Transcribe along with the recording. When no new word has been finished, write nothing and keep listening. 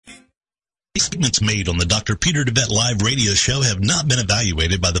Statements made on the Dr. Peter DeVette Live radio show have not been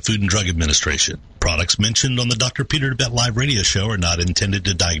evaluated by the Food and Drug Administration. Products mentioned on the Dr. Peter DeVette Live radio show are not intended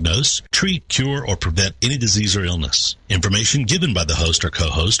to diagnose, treat, cure, or prevent any disease or illness. Information given by the host or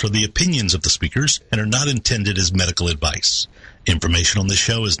co-host are the opinions of the speakers and are not intended as medical advice. Information on this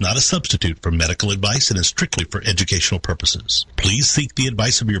show is not a substitute for medical advice and is strictly for educational purposes. Please seek the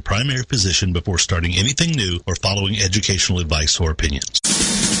advice of your primary physician before starting anything new or following educational advice or opinions.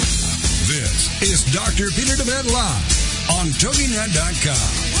 This is Dr. Peter DeVette Live on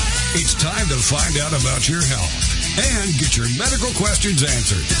TogiNet.com. It's time to find out about your health and get your medical questions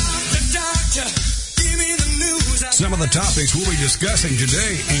answered. Doctor, give me the news. Some of the topics we'll be discussing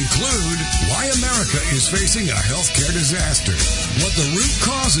today include why America is facing a healthcare disaster, what the root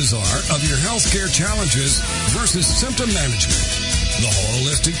causes are of your healthcare challenges versus symptom management, the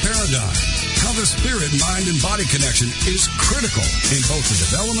holistic paradigm, how the spirit, mind, and body connection is critical in both the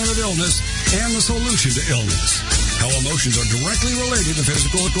development of illness and the solution to illness, how emotions are directly related to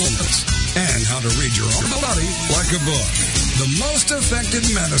physical illness, and how to read your own body like a book. The most effective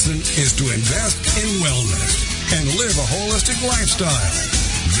medicine is to invest in wellness and live a holistic lifestyle.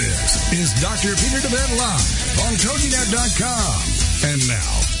 This is Dr. Peter DeVette Live on TogiNet.com. And now,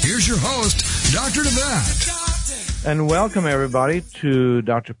 here's your host, Dr. DeVette. And welcome, everybody, to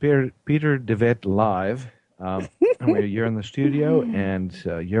Dr. Peter DeVette Live. We're here in the studio, and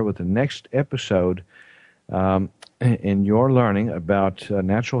you're with the next episode in your learning about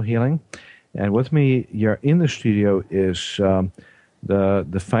natural healing. And with me here in the studio is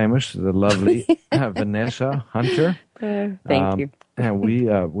the famous, the lovely Vanessa Hunter. Thank you. And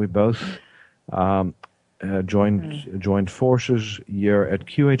we both joined forces here at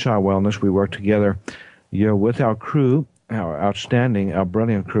QHI Wellness. We work together here with our crew, our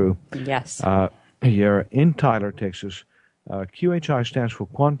brilliant crew. Yes. Here in Tyler, Texas. QHI stands for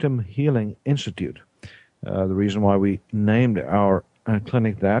Quantum Healing Institute. The reason why we named our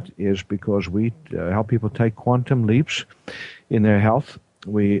clinic that is because we help people take quantum leaps in their health.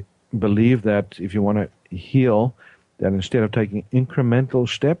 We believe that if you want to heal, that instead of taking incremental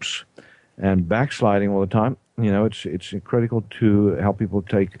steps and backsliding all the time, it's critical to help people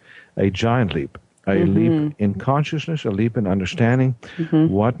take a giant leap. A leap in consciousness, a leap in understanding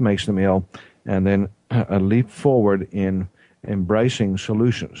what makes them ill, and then a leap forward in embracing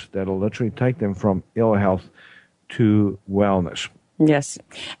solutions that'll literally take them from ill health to wellness. Yes,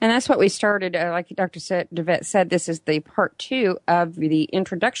 and that's what we started. Like Dr. DeVette said, this is the part 2 of the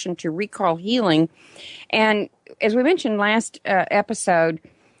introduction to recall healing. And as we mentioned last episode,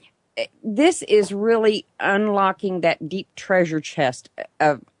 this is really unlocking that deep treasure chest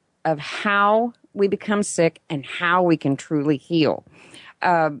of how we become sick and how we can truly heal.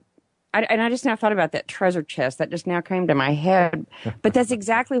 I just now thought about that treasure chest. That just now came to my head. But that's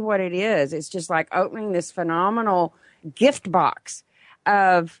exactly what it is. It's just like opening this phenomenal gift box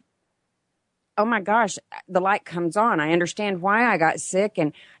of, oh my gosh, the light comes on. I understand why I got sick,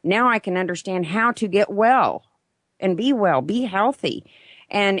 and now I can understand how to get well and be healthy.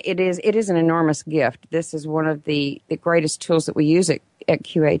 And it is an enormous gift. This is one of the greatest tools that we use at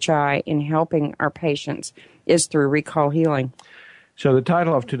QHI in helping our patients is through recall healing. So the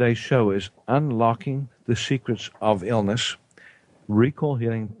title of today's show is Unlocking the Secrets of Illness, Recall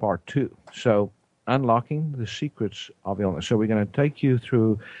Healing Part 2. So Unlocking the Secrets of Illness. So we're going to take you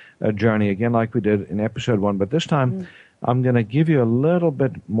through a journey again like we did in episode 1, but this time I'm going to give you a little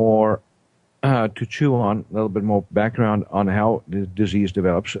bit more to chew on, a little bit more background on how the disease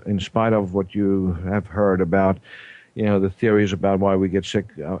develops, in spite of what you have heard about, the theories about why we get sick.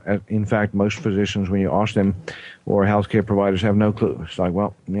 In fact, most physicians, when you ask them, or healthcare providers, have no clue. It's like,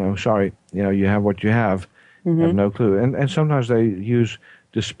 well, sorry, you have what you have no clue. And sometimes they use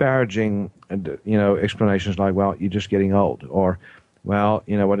disparaging, explanations like, well, you're just getting old, or, well,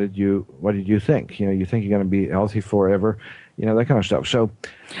 what did you think? You think you're going to be healthy forever, that kind of stuff. So,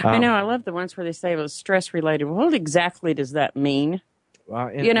 I know, I love the ones where they say it was stress related. Well, what exactly does that mean?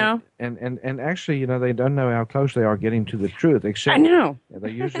 And actually, they don't know how close they are getting to the truth. Except I know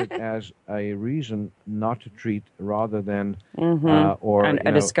they use it as a reason not to treat, rather than or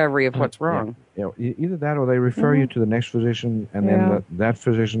a discovery of what's wrong. Either that, or they refer you to the next physician, and then that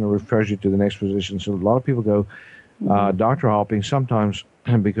physician refers you to the next physician. So a lot of people go doctor hopping sometimes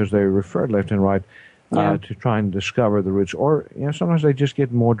because they're referred left and right to try and discover the roots, or sometimes they just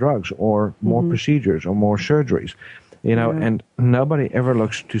get more drugs or more procedures or more surgeries. And nobody ever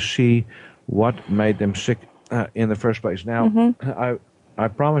looks to see what made them sick in the first place. Now, I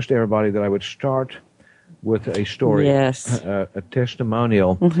promised everybody that I would start with a story, a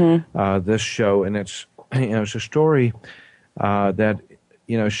testimonial, this show, and it's a story that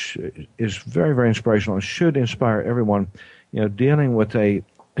is very, very inspirational and should inspire everyone, dealing with a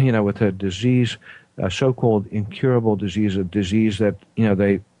disease, a so-called incurable disease, a disease that,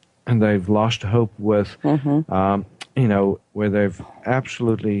 they've lost hope with, where they've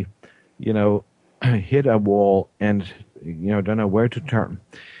absolutely, hit a wall and, don't know where to turn.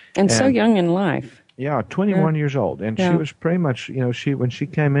 And so young in life. Yeah, 21 years old. And she was pretty much, when she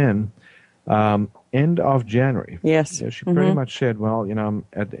came in, end of January. Yes. She pretty much said, well, I'm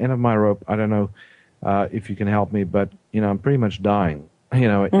at the end of my rope. I don't know if you can help me, but, I'm pretty much dying,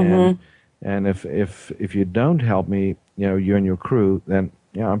 and if you don't help me, you and your crew, then,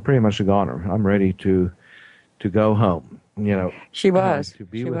 I'm pretty much a goner. I'm ready to go home, She was. to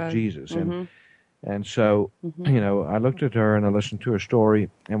be with Jesus. And so, I looked at her and I listened to her story.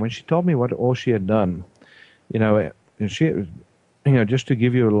 And when she told me what all she had done, and she, just to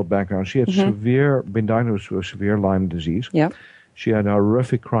give you a little background, she had been diagnosed with severe Lyme disease. Yep. She had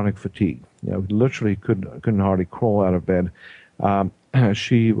horrific chronic fatigue. Literally couldn't hardly crawl out of bed.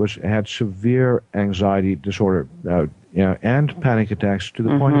 She had severe anxiety disorder, and panic attacks to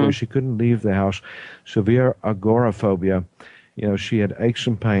the point where she couldn't leave the house. Severe agoraphobia. She had aches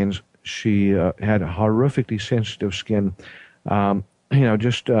and pains. She had horrifically sensitive skin. On and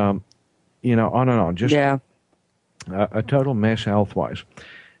on. Just a total mess health-wise.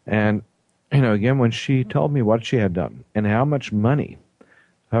 And, again, when she told me what she had done and how much money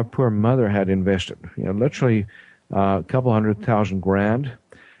her poor mother had invested, literally a couple $100,000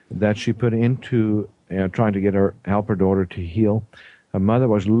 that she put into trying to help her daughter to heal. Her mother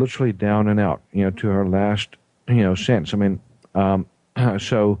was literally down and out, to her last, cents. I mean,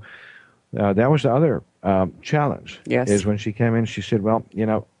 so that was the other challenge. Yes. Is when she came in, she said, well,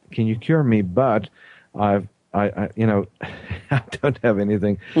 can you cure me? But I don't have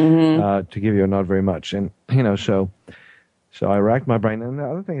anything to give you, not very much. And, so I racked my brain. And the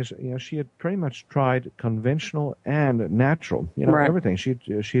other thing is, she had pretty much tried conventional and natural, everything. She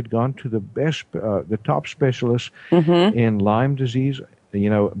had gone to the top specialists in Lyme disease,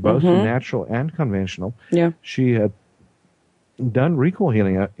 both natural and conventional. Yeah. She had done recall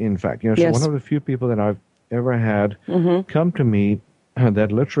healing, in fact. So one of the few people that I've ever had come to me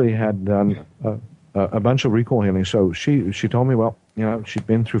that literally had done a bunch of recall healing. So she told me, well, she'd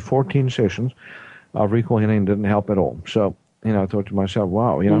been through 14 sessions of recall healing and didn't help at all. So, I thought to myself,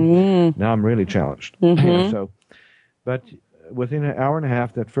 wow, now I'm really challenged. But within an hour and a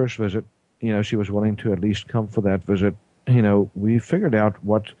half, that first visit, she was willing to at least come for that visit. We figured out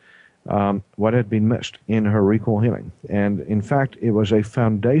what had been missed in her recall healing. And in fact, it was a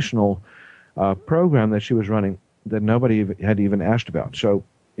foundational program that she was running that nobody had even asked about. So,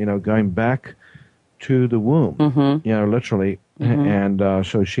 going back to the womb, literally. And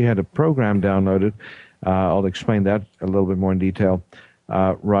so she had a program downloaded. I'll explain that a little bit more in detail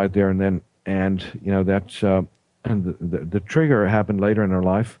right there and then. And, that's and the trigger happened later in her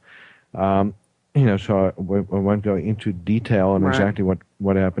life. So I won't go into detail on exactly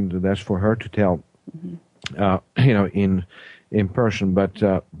what happened. That's for her to tell, in person. But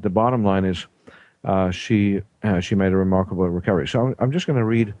the bottom line is she made a remarkable recovery. So I'm just going to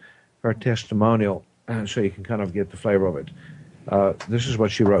read her testimonial so you can kind of get the flavor of it. This is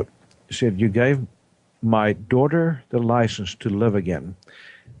what she wrote. She said, "You gave my daughter the license to live again."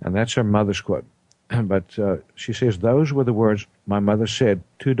 And that's her mother's quote. But she says, "Those were the words my mother said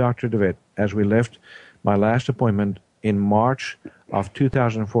to Dr. DeWitt as we left my last appointment in March of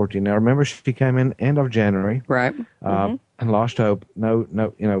 2014. Now, remember, she came in end of January. Right. And lost hope. No,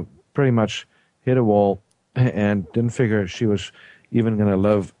 pretty much hit a wall and didn't figure she was even going to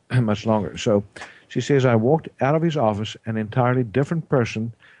live much longer. So she says, I walked out of his office an entirely different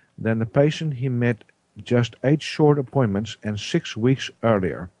person than the patient he met just 8 short appointments and 6 weeks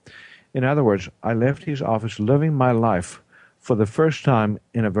earlier. In other words, I left his office living my life for the first time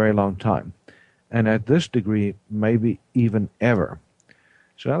in a very long time, and at this degree, maybe even ever."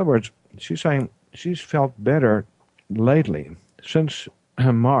 So in other words, she's saying she's felt better lately, since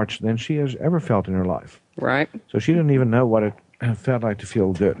March, than she has ever felt in her life. Right. So she didn't even know what it felt like to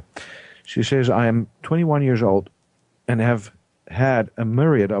feel good. She says, "I am 21 years old and have had a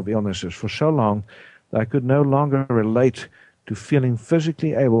myriad of illnesses for so long that I could no longer relate to feeling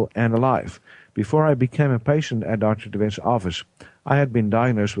physically able and alive. Before I became a patient at Dr. DeWitt's office, I had been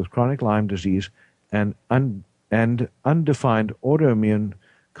diagnosed with chronic Lyme disease and undefined autoimmune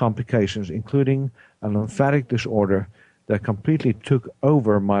complications, including a lymphatic disorder that completely took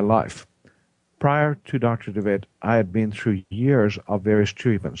over my life. Prior to Dr. DeWitt, I had been through years of various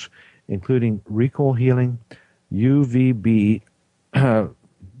treatments, including recall healing, UVB,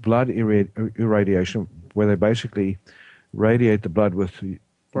 blood irradiation, where they basically radiate the blood with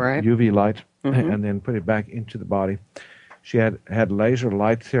Right. UV light and then put it back into the body. She had laser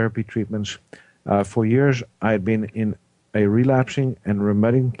light therapy treatments. For years, I had been in a relapsing and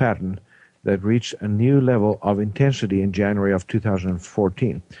remitting pattern that reached a new level of intensity in January of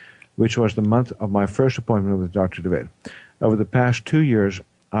 2014, which was the month of my first appointment with Dr. DeWitt. Over the past 2 years,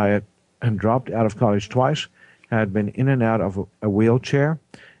 I had dropped out of college twice, had been in and out of a wheelchair,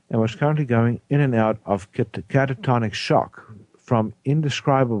 and was currently going in and out of catatonic shock from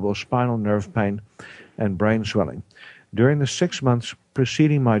indescribable spinal nerve pain and brain swelling. During the 6 months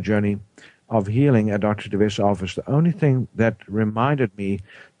preceding my journey of healing at Dr. DeWitt's office, the only thing that reminded me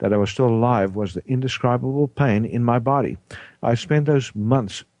that I was still alive was the indescribable pain in my body. I spent those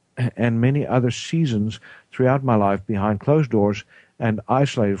months and many other seasons throughout my life behind closed doors and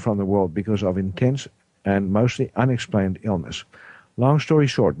isolated from the world because of intense and mostly unexplained illness. Long story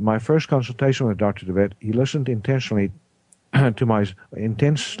short, my first consultation with Dr. DeWitt, he listened intensely to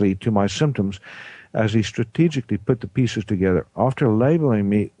my symptoms as he strategically put the pieces together. After labeling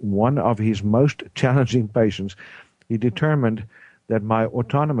me one of his most challenging patients, he determined that my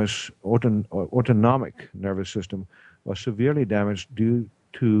autonomic nervous system was severely damaged due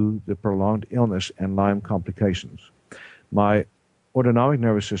to the prolonged illness and Lyme complications. My autonomic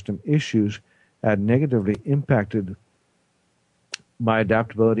nervous system issues had negatively impacted my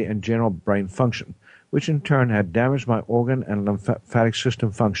adaptability and general brain function, which in turn had damaged my organ and lymphatic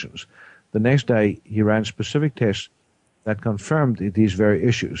system functions. The next day, he ran specific tests that confirmed these very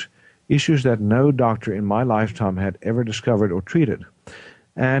issues that no doctor in my lifetime had ever discovered or treated,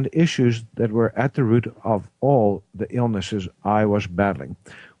 and issues that were at the root of all the illnesses I was battling.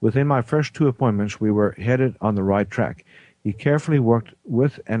 Within my first 2 appointments, we were headed on the right track. He carefully worked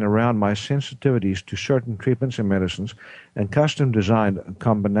with and around my sensitivities to certain treatments and medicines and custom designed a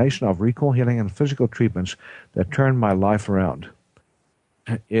combination of recall healing and physical treatments that turned my life around.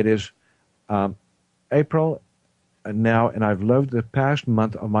 It is April now, and I've lived the past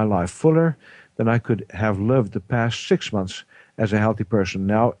month of my life fuller than I could have lived the past 6 months as a healthy person.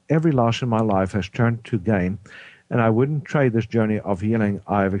 Now every loss in my life has turned to gain, and I wouldn't trade this journey of healing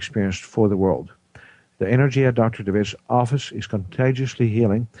I have experienced for the world. The energy at Dr. DeWitt's office is contagiously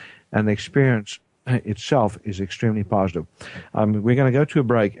healing, and the experience itself is extremely positive. We're going to go to a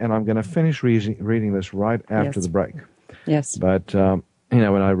break, and I'm going to finish reading this right after the break. Yes. But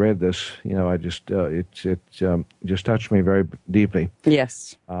when I read this, I just it just touched me very deeply.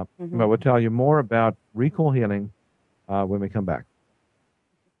 Yes. But we'll tell you more about recall healing when we come back.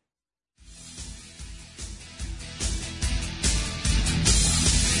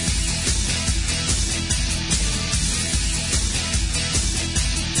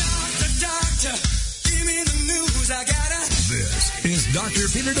 Doctor, give me the news. I gotta. This is Dr.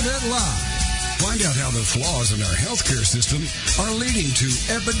 Peter DeWitt Live. Find out how the flaws in our healthcare system are leading to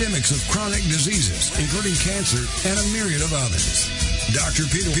epidemics of chronic diseases, including cancer and a myriad of others. Dr.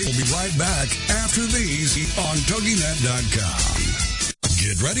 Peter will be right back after these on TogiNet.com.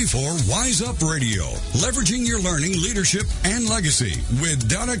 Get ready for Wise Up Radio, leveraging your learning, leadership, and legacy with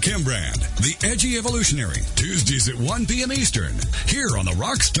Donna Kimbrand, the Edgy Evolutionary, Tuesdays at 1 p.m. Eastern, here on the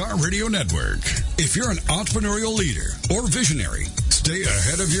Rockstar Radio Network. If you're an entrepreneurial leader or visionary, stay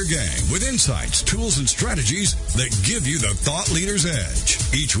ahead of your game with insights, tools, and strategies that give you the thought leader's edge.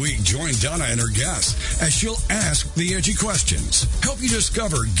 Each week, join Donna and her guests as she'll ask the edgy questions, help you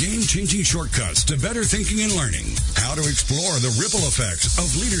discover game-changing shortcuts to better thinking and learning, how to explore the ripple effects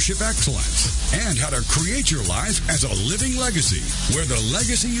of leadership excellence, and how to create your life as a living legacy, where the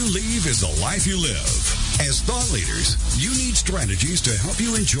legacy you leave is the life you live. As thought leaders, you need strategies to help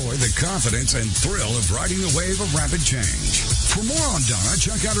you enjoy the confidence and thrill of riding the wave of rapid change. For more on Donna,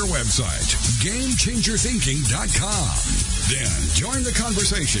 check out her website, GameChangerThinking.com. Then join the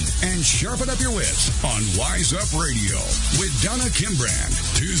conversation and sharpen up your wits on Wise Up Radio with Donna Kimbrand,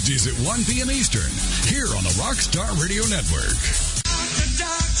 Tuesdays at 1 p.m. Eastern, here on the Rockstar Radio Network.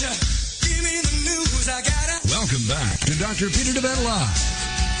 Doctor, give me the news. I gotta. Welcome back to Dr. Peter DeWitt Live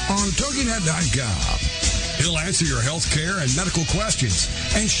on TogiNet.com. He'll answer your health care and medical questions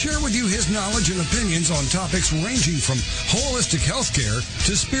and share with you his knowledge and opinions on topics ranging from holistic health care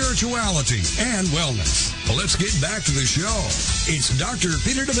to spirituality and wellness. Well, let's get back to the show. It's Dr.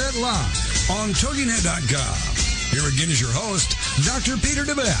 Peter DeWitt Live on TogiNet.com. Here again is your host, Dr. Peter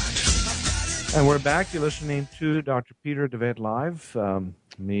DeWitt. And we're back. You're listening to Dr. Peter DeWitt Live.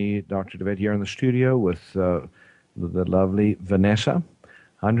 Me, Dr. DeWitt, here in the studio with the lovely Vanessa.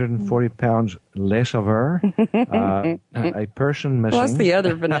 140 pounds less of her. A person missing. Plus the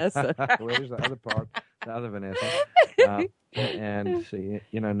other Vanessa. Where's the other part? The other Vanessa. And,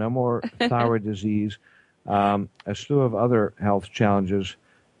 no more thyroid disease. a slew of other health challenges,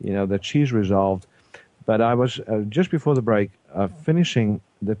 that she's resolved. But I was, just before the break, finishing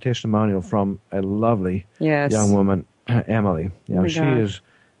the testimonial from a lovely young woman, Emily. She is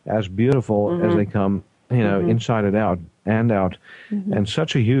as beautiful as they come, inside and out, and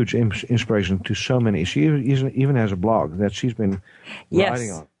such a huge inspiration to so many. She even has a blog that she's been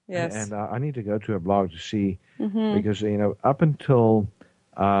writing on. Yes. And I need to go to her blog to see, because, up until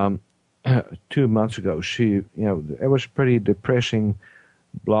 2 months ago, she, it was a pretty depressing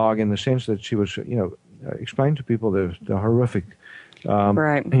blog in the sense that she was, explained to people the horrific,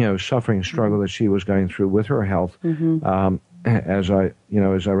 suffering and struggle that she was going through with her health. As I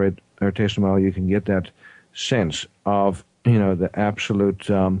read her testimony, you can get that sense of, the absolute,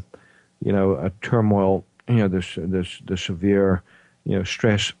 turmoil, the severe,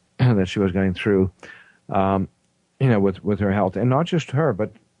 stress that she was going through, with her health, and not just her,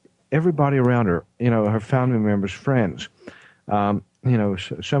 but everybody around her, her family members, friends, so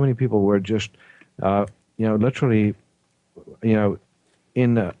many people were just, literally,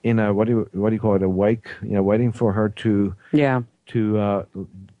 in a what do you call it, a wake, waiting for her to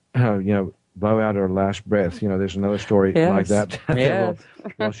blow out her last breath. There's another story like that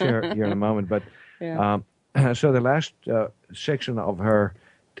we'll share here in a moment. But so the last section of her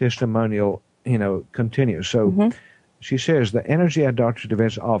testimonial, continues. So she says, the energy at Dr.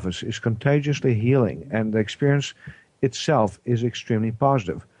 DeVette's office is contagiously healing, and the experience itself is extremely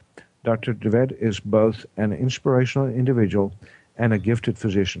positive. Dr. DeVette is both an inspirational individual and a gifted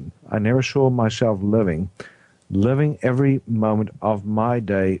physician. I never saw myself living every moment of my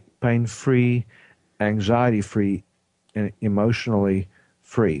day pain-free, anxiety-free, and emotionally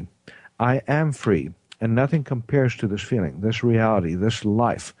free. I am free, and nothing compares to this feeling, this reality, this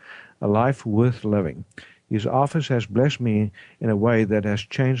life, a life worth living. His office has blessed me in a way that has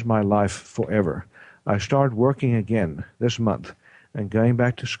changed my life forever. I start working again this month, and going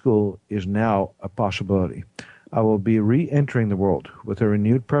back to school is now a possibility. I will be re-entering the world with a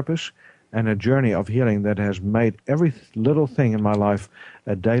renewed purpose and a journey of healing that has made every little thing in my life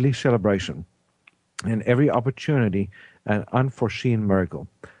a daily celebration and every opportunity an unforeseen miracle.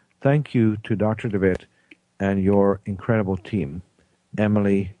 Thank you to Dr. DeVette and your incredible team.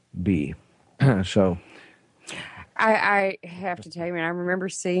 Emily B. So I have to tell you, man, I remember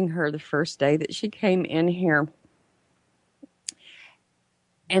seeing her the first day that she came in here.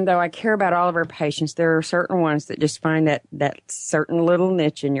 And though I care about all of our patients, there are certain ones that just find that certain little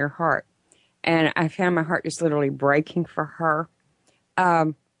niche in your heart. And I found my heart just literally breaking for her,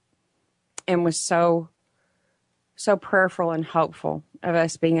 and was so prayerful and hopeful of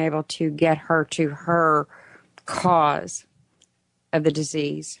us being able to get her to her cause of the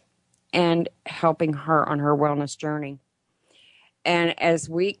disease and helping her on her wellness journey. And as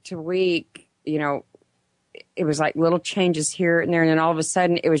week to week, it was like little changes here and there, and then all of a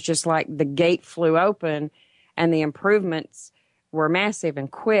sudden it was just like the gate flew open and the improvements were massive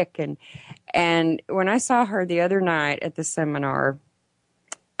and quick. And when I saw her the other night at the seminar,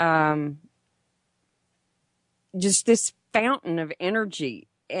 just this fountain of energy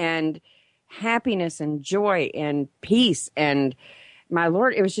and happiness and joy and peace, and my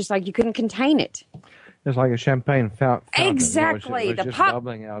Lord, it was just like you couldn't contain it. It's like a champagne fountain. Exactly. It was the just pop,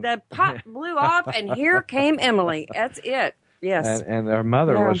 bubbling out. the pop blew off, and here came Emily. That's it. Yes. And her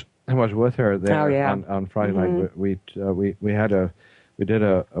mother was with her there on Friday night. We did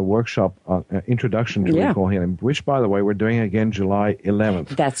a workshop on introduction to recall healing, which, by the way, we're doing again July 11th.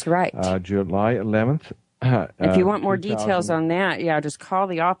 That's right. July 11th. If you want more details on that, just call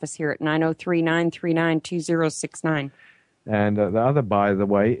the office here at 903-939-2069. And the other, by the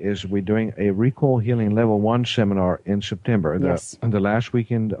way, is we're doing a Recall Healing Level 1 seminar in September. Yes. The last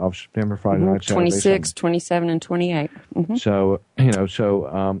weekend of September, Friday night, Saturday, 26, 27, and 28. Mm-hmm.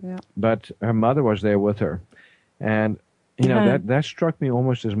 So, but her mother was there with her. And, that struck me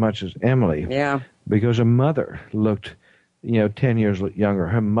almost as much as Emily. Yeah. Because her mother looked, 10 years younger.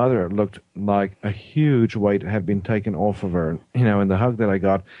 Her mother looked like a huge weight had been taken off of her. And the hug that I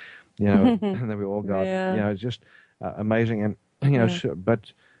got, and then we all got, it's just amazing. And,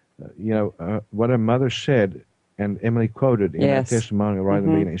 what her mother said, and Emily quoted in her testimonial right at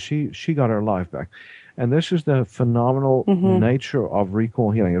the beginning, she got her life back. And this is the phenomenal nature of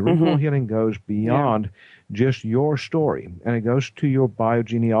recall healing. Recall healing goes beyond just your story, and it goes to your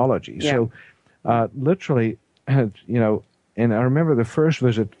biogenealogy. Yeah. So, literally, and I remember the first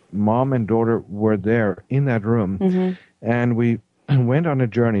visit, mom and daughter were there in that room, and we went on a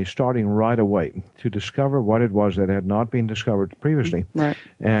journey starting right away to discover what it was that had not been discovered previously. Right.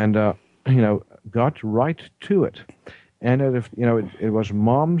 And, got right to it. and it was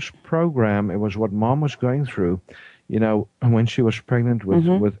Mom's program. It was what Mom was going through, when she was pregnant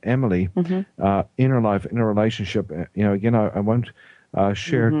with Emily, in her life, in a relationship. Again, I won't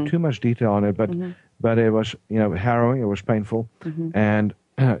share too much detail on it, but it was harrowing. It was painful, and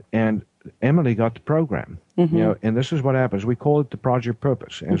Emily got the program. And this is what happens. We call it the Project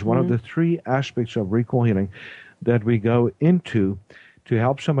Purpose, and it's one of the 3 aspects of recall healing that we go into to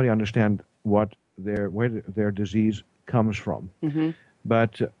help somebody understand where their disease comes from.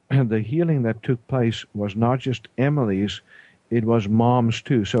 But the healing that took place was not just Emily's; it was Mom's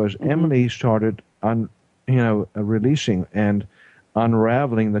too. So as Emily started releasing and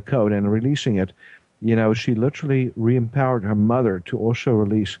unraveling the code and releasing it, she literally re-empowered her mother to also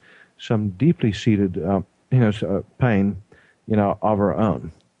release some deeply seated, pain, of her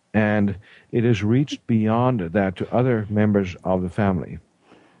own. And it has reached beyond that to other members of the family.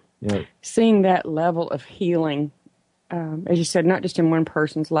 Seeing that level of healing, as you said, not just in one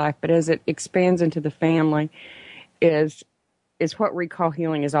person's life, but as it expands into the family, is what recall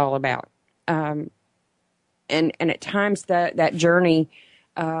healing is all about. And at times that journey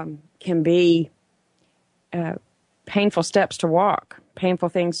can be painful steps to walk, painful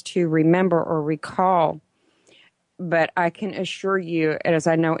things to remember or recall. But I can assure you, as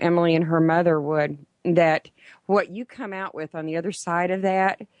I know Emily and her mother would, that what you come out with on the other side of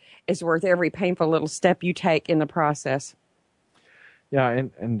that is worth every painful little step you take in the process. Yeah,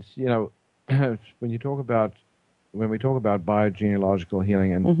 and when we talk about biogenealogical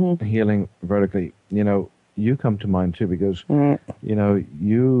healing and healing vertically, you come to mind too, because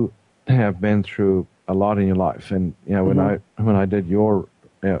you have been through a lot in your life, and when I did your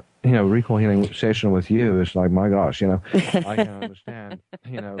recall healing session with you, it's like, my gosh, I can understand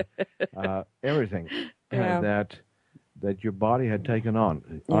everything that your body had taken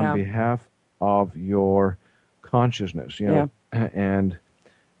on behalf of your consciousness, and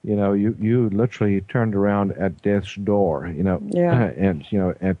you literally turned around at death's door, and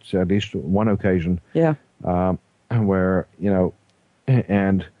at least one occasion, where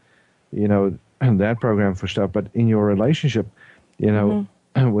and that program for stuff, but in your relationship,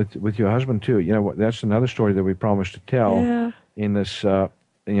 with your husband too, that's another story that we promised to tell in this,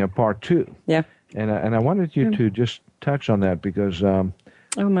 part 2. Yeah. And I wanted you to just touch on that because, oh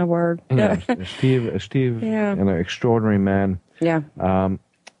my word, Steve, an extraordinary man. Yeah.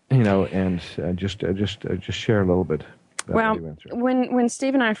 And just share a little bit. Well, when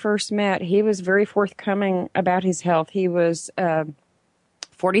Steve and I first met, he was very forthcoming about his health. He was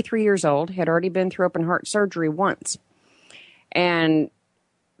 43 years old, had already been through open heart surgery once. And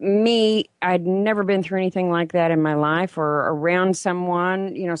me, I'd never been through anything like that in my life or around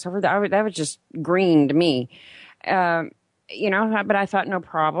someone, so that was just green to me. But I thought no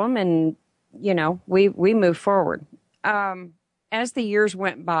problem. And, we moved forward. As the years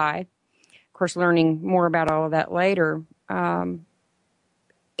went by, of course, learning more about all of that later,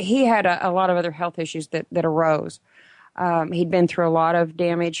 he had a lot of other health issues that arose. He'd been through a lot of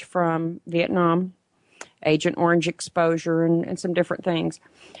damage from Vietnam, Agent Orange exposure, and some different things.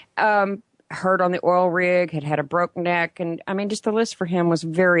 Hurt on the oil rig, had a broke neck, and just the list for him was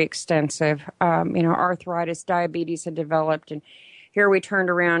very extensive. Arthritis, diabetes had developed, and here we turned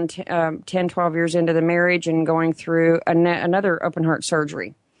around 10, 12 years into the marriage and going through another open heart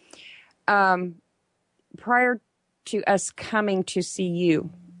surgery. Prior to us coming to see you,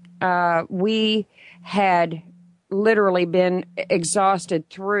 we had literally been exhausted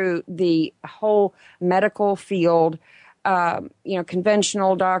through the whole medical field,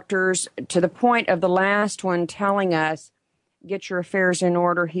 conventional doctors, to the point of the last one telling us, get your affairs in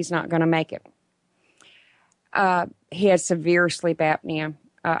order, he's not going to make it. He had severe sleep apnea.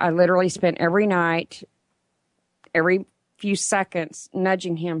 I literally spent every night, every few seconds,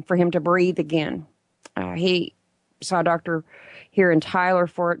 nudging him for him to breathe again. He saw a doctor here in Tyler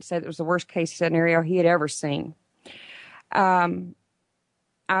for it, said it was the worst case scenario he had ever seen.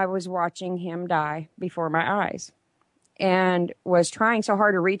 I was watching him die before my eyes and was trying so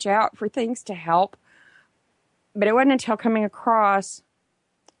hard to reach out for things to help. But it wasn't until coming across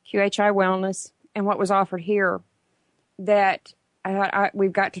QHI Wellness and what was offered here that I thought,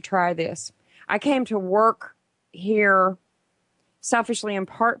 we've got to try this. I came to work here selfishly in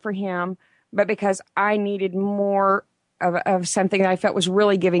part for him, but because I needed more of something that I felt was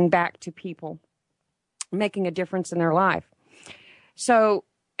really giving back to people, making a difference in their life. So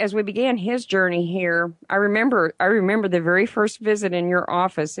as we began his journey here, I remember the very first visit in your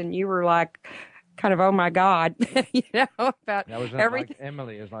office, and you were like, kind of, oh my God, about that was everything. Like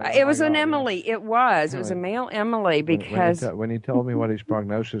Emily. Like, it was an Emily. Yeah. It was a male Emily because when he told me what his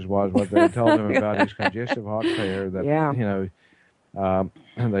prognosis was, what they told him about his congestive heart failure, that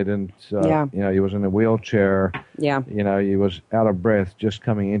they didn't. He was in a wheelchair. Yeah. He was out of breath just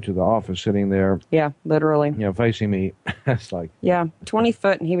coming into the office, sitting there. Yeah, literally. Facing me. It's like 20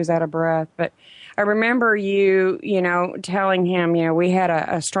 foot, and he was out of breath. But I remember you telling him, we had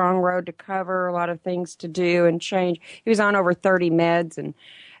a strong road to cover, a lot of things to do and change. He was on over 30 meds,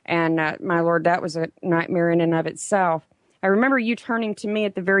 and my Lord, that was a nightmare in and of itself. I remember you turning to me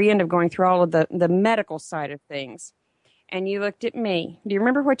at the very end of going through all of the medical side of things, and you looked at me. Do you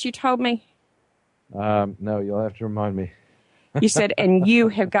remember what you told me? No, you'll have to remind me. You said, and you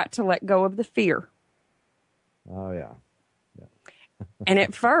have got to let go of the fear. Oh, yeah. And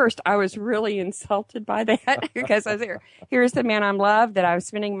at first, I was really insulted by that because I was there. Here's the man I'm loved that I'm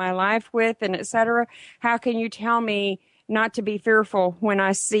spending my life with, and et cetera. How can you tell me not to be fearful when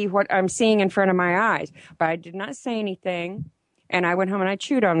I see what I'm seeing in front of my eyes? But I did not say anything, and I went home and I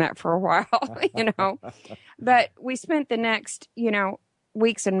chewed on that for a while, But we spent the next,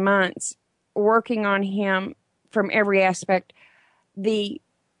 weeks and months working on him from every aspect. The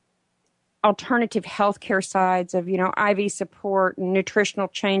alternative healthcare sides of, IV support and nutritional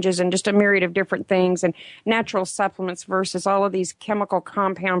changes and just a myriad of different things and natural supplements versus all of these chemical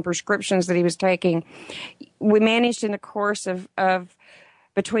compound prescriptions that he was taking. We managed in the course of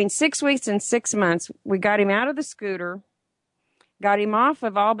between 6 weeks and 6 months, we got him out of the scooter, got him off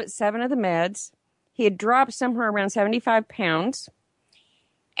of all but 7 of the meds. He had dropped somewhere around 75 pounds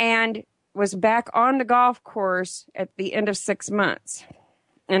and was back on the golf course at the end of 6 months.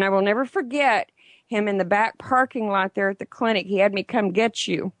 And I will never forget him in the back parking lot there at the clinic. He had me come get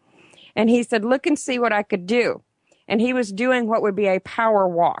you. And he said, look and see what I could do. And he was doing what would be a power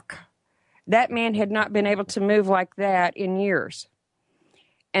walk. That man had not been able to move like that in years.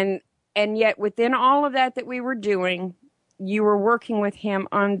 And yet within all of that we were doing, you were working with him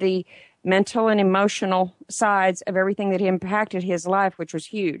on the mental and emotional sides of everything that impacted his life, which was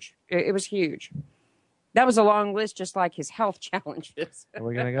huge. It was huge. That was a long list, just like his health challenges.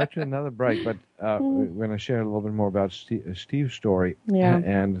 We're going to go to another break, but we're going to share a little bit more about Steve's story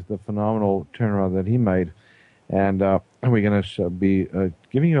and the phenomenal turnaround that he made. And we're going to be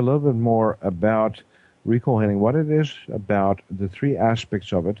giving you a little bit more about recall healing, what it is about, the 3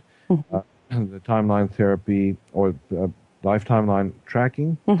 aspects of it, the timeline therapy or life timeline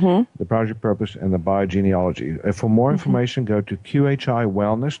tracking, the project purpose, and the biogenealogy. For more information, go to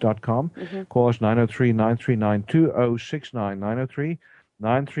qhiwellness.com. Call us 903-939-2069,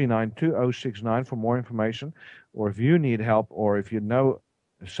 903-939-2069 for more information. Or if you need help, or if you know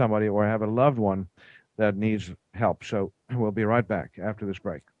somebody or have a loved one that needs help. So we'll be right back after this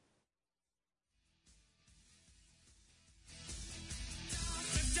break.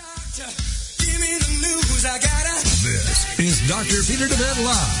 This is Dr. Peter DeVette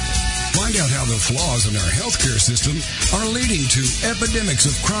Live. Find out how the flaws in our healthcare system are leading to epidemics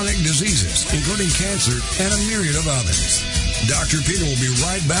of chronic diseases, including cancer and a myriad of others. Dr. Peter will be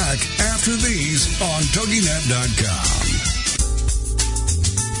right back after these on TogiNet.com.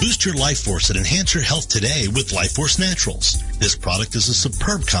 Boost your life force and enhance your health today with Life Force Naturals. This product is a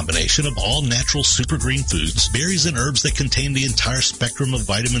superb combination of all natural super green foods, berries and herbs that contain the entire spectrum of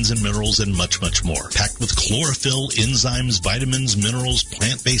vitamins and minerals and much, much more. Packed with chlorophyll, enzymes, vitamins, minerals,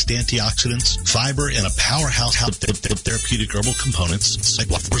 plant-based antioxidants, fiber, and a powerhouse of therapeutic herbal components,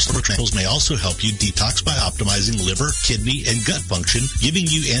 Life Force Naturals may also help you detox by optimizing liver, kidney, and gut function, giving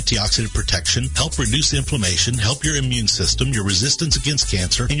you antioxidant protection, help reduce inflammation, help your immune system, your resistance against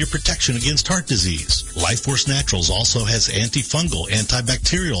cancer, and your protection against heart disease. Life Force Naturals also has antifungal,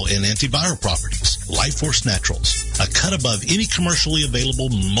 antibacterial, and antiviral properties. Life Force Naturals, a cut above any commercially available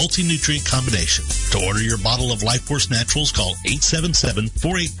multi-nutrient combination. To order your bottle of Life Force Naturals, call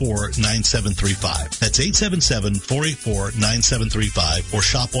 877-484-9735. That's 877-484-9735, or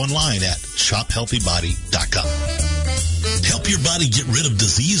shop online at shophealthybody.com. Help your body get rid of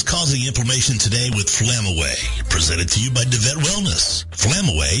disease-causing inflammation today with Flamaway, presented to you by DeVette Wellness.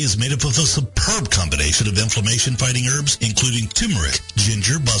 Flamaway is made up of a superb combination of inflammation-fighting herbs, including turmeric,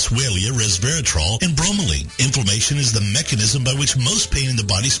 ginger, boswellia, resveratrol, and bromelain. Inflammation is the mechanism by which most pain in the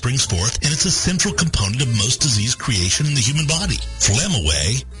body springs forth, and it's a central component of most disease creation in the human body.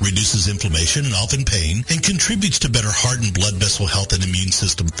 Flamaway reduces inflammation and often pain, and contributes to better heart and blood vessel health and immune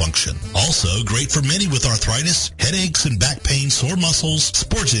system function. Also, great for many with arthritis, headaches, and back back pain, sore muscles,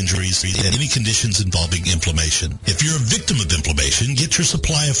 sports injuries, and any conditions involving inflammation. If you're a victim of inflammation, get your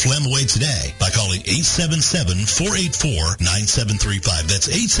supply of phlegm away today by calling 877-484-9735. That's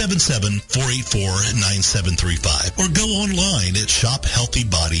 877-484-9735. Or go online at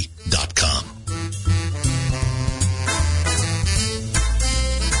shophealthybody.com.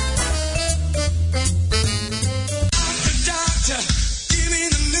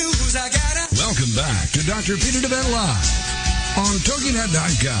 Welcome back to Dr. Peter DeVette Live on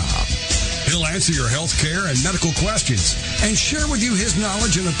TogiNet.com. He'll answer your health care and medical questions and share with you his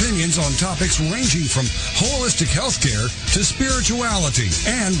knowledge and opinions on topics ranging from holistic health care to spirituality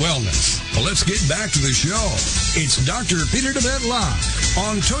and wellness. Well, let's get back to the show. It's Dr. Peter DeVette Live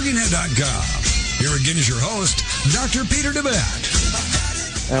on TogiNet.com. Here again is your host, Dr. Peter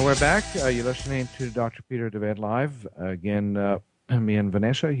DeVette. And we're back. You're listening to Dr. Peter DeVette Live. Again, me and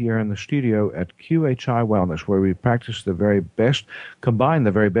Vanessa here in the studio at QHI Wellness, where we practice the very best, combine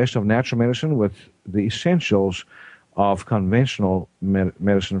the very best of natural medicine with the essentials of conventional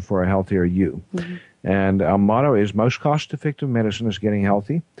medicine for a healthier you. Mm-hmm. And our motto is most cost-effective medicine is getting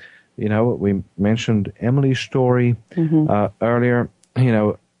healthy. You know, we mentioned Emily's story earlier. You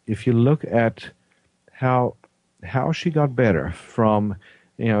know, if you look at how she got better from,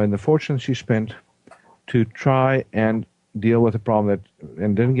 you know, and the fortune she spent to try and deal with a problem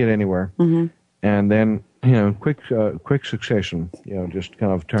and didn't get anywhere, and then, you know, quick succession, you know, just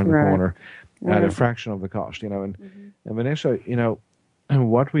kind of turn the corner at a fraction of the cost, you know. And Vanessa, you know,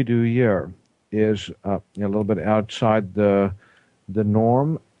 what we do here is you know, a little bit outside the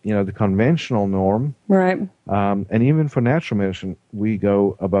norm, you know, the conventional norm, right? And even for natural medicine, we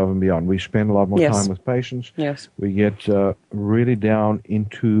go above and beyond. We spend a lot more time with patients. Yes, we get really down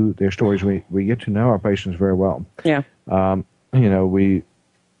into their stories. We get to know our patients very well. Yeah. You know, you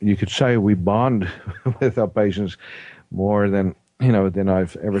could say we bond with our patients more than, you know, than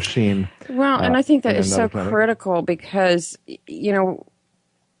I've ever seen. Well, and I think that is so critical because, you know,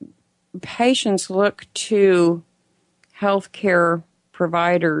 patients look to healthcare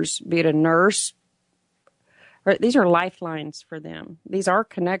providers, be it a nurse, or these are lifelines for them. These are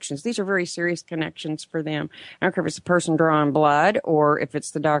connections. These are very serious connections for them. I don't care if it's the person drawing blood or if it's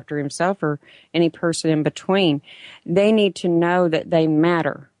the doctor himself or any person in between. They need to know that they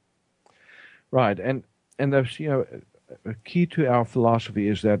matter. Right. And there's, you know, a key to our philosophy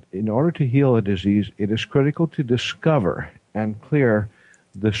is that in order to heal a disease, it is critical to discover and clear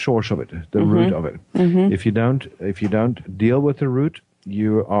the source of it, the root of it. If you don't deal with the root,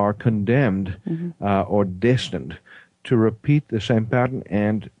 you are condemned or destined to repeat the same pattern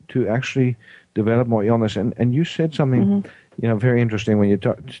and to actually develop more illness. And you said something, you know, very interesting when you're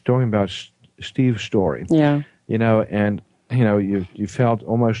talking about Steve's story. Yeah. You know, and you know, you felt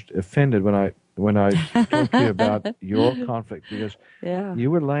almost offended when I talked to you about your conflict because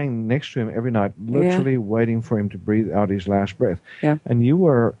you were laying next to him every night, literally waiting for him to breathe out his last breath. Yeah. And you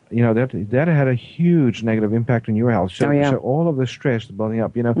were, you know, that had a huge negative impact on your health. So, so all of the stress building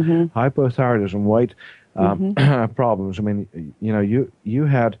up, you know, hypothyroidism, weight problems. I mean, you know, you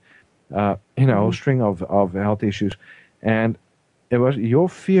had, you know, a string of health issues, and it was your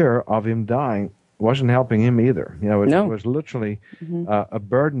fear of him dying wasn't helping him either. You know, it was literally a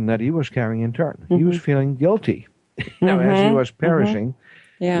burden that he was carrying in turn. He was feeling guilty, you know, as he was perishing,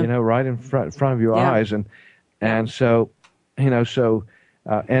 you know, right in front of your eyes. And so, you know,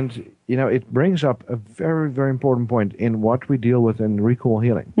 and, you know, it brings up a very, very important point in what we deal with in recall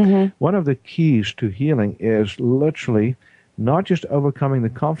healing. One of the keys to healing is literally not just overcoming the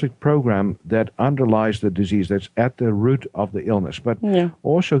conflict program that underlies the disease, that's at the root of the illness, but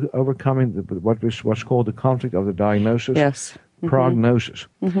also overcoming what's called the conflict of the diagnosis, prognosis.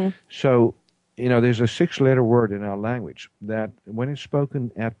 So, you know, there's a 6-letter word in our language that when it's spoken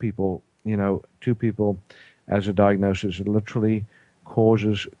at people, you know, to people as a diagnosis, it literally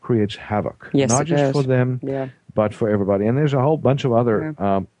creates havoc. Not just for them, but for everybody. And there's a whole bunch of other,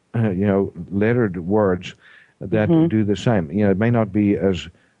 you know, lettered words that do the same. You know, it may not be as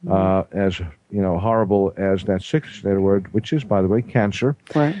you know, horrible as that 6-letter word, which is, by the way, cancer.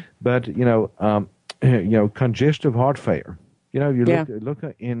 Right. But you know, congestive heart failure. You know, you look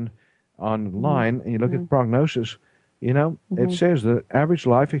online and you look at prognosis. You know, it says the average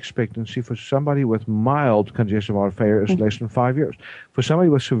life expectancy for somebody with mild congestive heart failure is less than 5 years. For somebody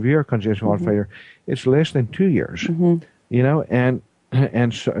with severe congestive heart failure, it's less than 2 years. You know, and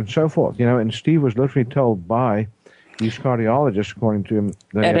so forth. You know, and Steve was literally told by these cardiologists, according to him,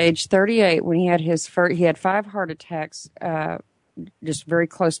 that at age 38, when he had he had 5 heart attacks, just very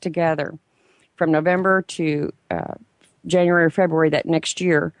close together, from November to January or February that next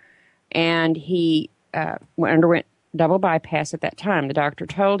year, and he underwent double bypass at that time. The doctor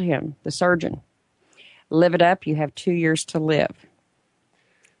told him, the surgeon, live it up, you have 2 years to live.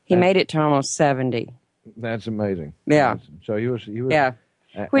 He made it to almost 70. That's amazing. Yeah. So he was. Yeah.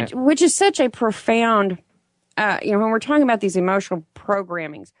 Which is such a profound, when we're talking about these emotional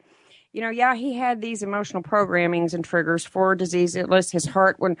programmings, he had these emotional programmings and triggers for disease. It lists his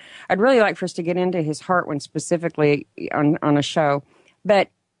heart one. I'd really like for us to get into his heart one specifically on a show. But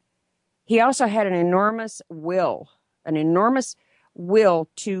he also had an enormous will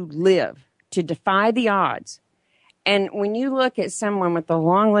to live, to defy the odds. And when you look at someone with the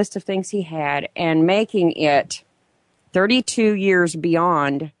long list of things he had and making it 32 years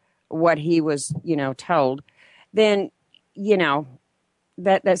beyond what he was, told, then,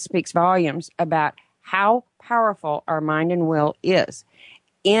 that speaks volumes about how powerful our mind and will is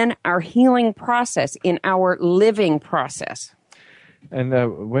in our healing process, in our living process. And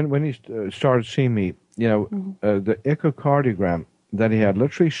when he started seeing me, the echocardiogram that he had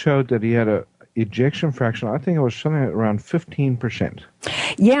literally showed that he had a ejection fraction. I think it was something around 15%.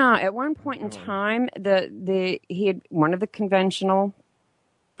 Yeah, at one point in time, he had one of the conventional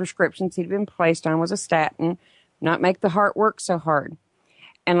prescriptions he'd been placed on was a statin, not make the heart work so hard.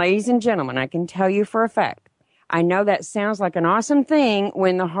 And ladies and gentlemen, I can tell you for a fact, I know that sounds like an awesome thing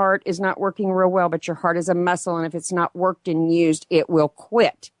when the heart is not working real well, but your heart is a muscle, and if it's not worked and used, it will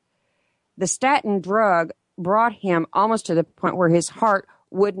quit. The statin drug brought him almost to the point where his heart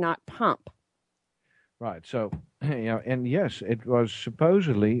would not pump. Right. So, and yes, it was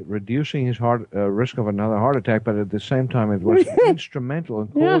supposedly reducing his risk of another heart attack, but at the same time, it was instrumental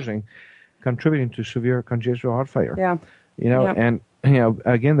in contributing to severe congestive heart failure. Yeah. And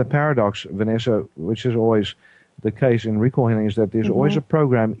again, the paradox, Vanessa, which is always the case in recall healing, is that there's always a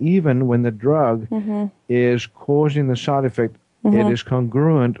program, even when the drug is causing the side effect, it is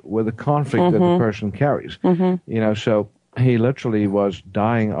congruent with the conflict that the person carries. So he literally was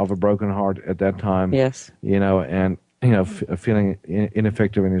dying of a broken heart at that time. Yes. And feeling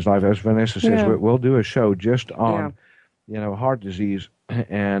ineffective in his life. As Vanessa says, we'll do a show just on heart disease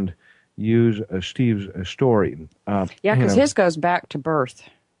and use Steve's story. Because his goes back to birth.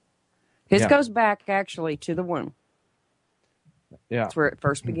 His goes back actually to the womb. Yeah, that's where it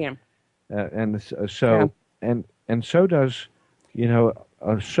first began. And so does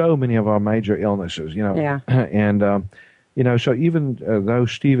so many of our major illnesses. And so even though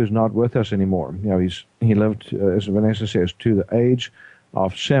Steve is not with us anymore, he lived, as Vanessa says, to the age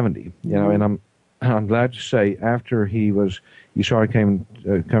of 70. And I'm glad to say after he started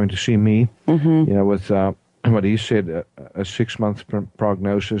coming to see me, with what he said, a 6-month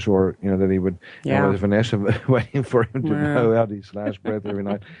prognosis, or that he would, with Vanessa waiting for him to blow out his last breath every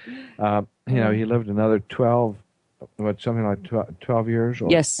night. He lived another 12 years. Or,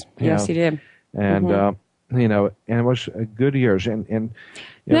 yes, he did. And and it was good years. And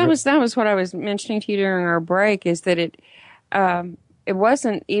that was what I was mentioning to you during our break, is that it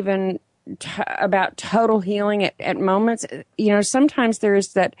wasn't even about total healing at moments. Sometimes there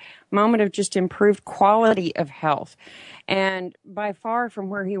is that moment of just improved quality of health, and by far from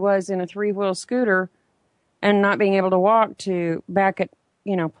where he was in a 3-wheel scooter and not being able to walk to back at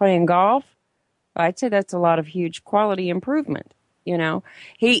playing golf, I'd say that's a lot of huge quality improvement.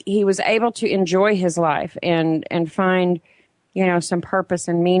 He was able to enjoy his life and find some purpose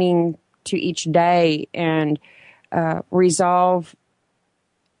and meaning to each day, and resolve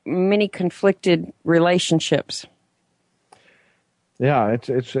many conflicted relationships. Yeah,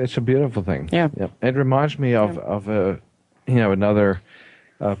 it's a beautiful thing. Yeah. It reminds me of another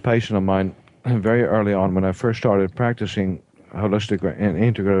patient of mine very early on when I first started practicing holistic and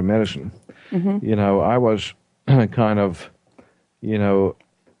integrative medicine. I was kind of,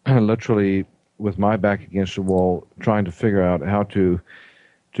 literally with my back against the wall, trying to figure out how to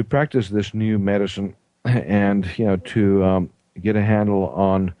practice this new medicine, and to get a handle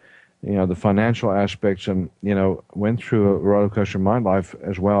on the financial aspects, and went through a roller coaster in my life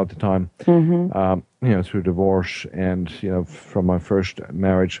as well at the time, through divorce and from my first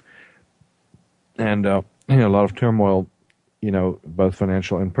marriage, and a lot of turmoil, both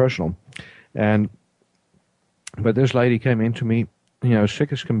financial and personal, but this lady came into me,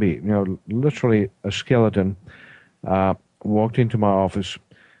 sick as can be, literally a skeleton, walked into my office,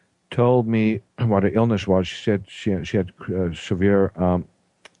 told me what her illness was. She said she had severe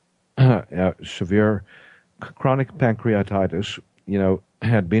chronic pancreatitis,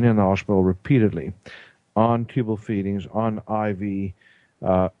 had been in the hospital repeatedly on tubal feedings, on IV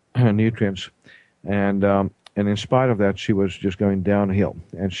nutrients, and in spite of that, she was just going downhill,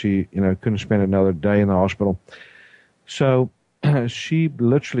 and she couldn't spend another day in the hospital. So she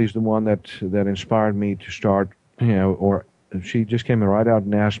literally is the one that inspired me to start or she just came right out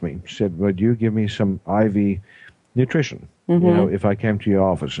and asked me, said, would you give me some IV nutrition, if I came to your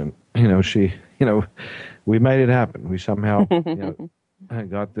office? And, we made it happen. We somehow,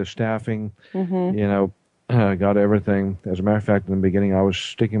 got the staffing, got everything. As a matter of fact, in the beginning, I was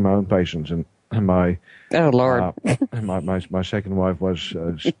sticking my own patients, and my Lord, my second wife was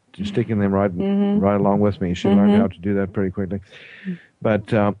sticking them right along with me. She learned how to do that pretty quickly. But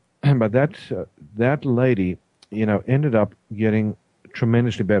that lady, ended up getting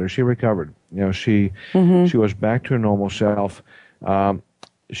tremendously better. She recovered. She was back to her normal self.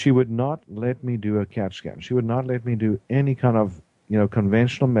 She would not let me do a CAT scan. She would not let me do any kind of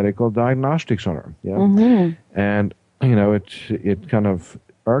conventional medical diagnostics on her. And it kind of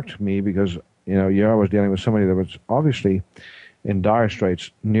irked me because I was dealing with somebody that was obviously in dire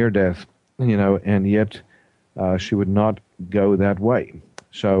straits, near death, and yet she would not go that way.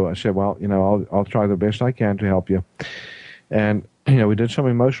 So I said, well, I'll try the best I can to help you. And we did some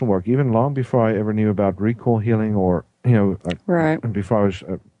emotional work, even long before I ever knew about recall healing or right. Before I was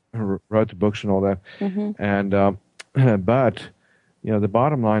wrote the books and all that. And but the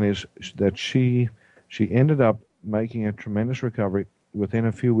bottom line is that she ended up making a tremendous recovery within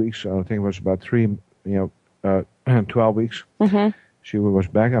a few weeks. I think it was about 12 weeks. She was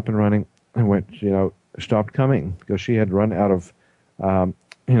back up and running and stopped coming because she had run out of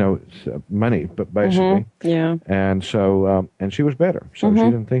money, but basically. And so, and she was better. So she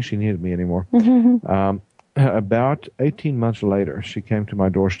didn't think she needed me anymore. About 18 months later, she came to my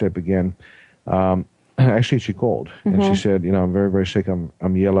doorstep again. Actually, she called and she said, I'm very, very sick.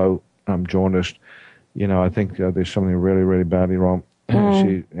 I'm yellow. I'm jaundiced. I think there's something really, really badly wrong.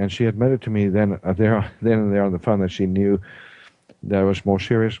 And she admitted to me then and there on the phone that she knew that it was more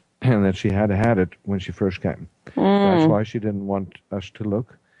serious and that she had had it when she first came. That's why she didn't want us to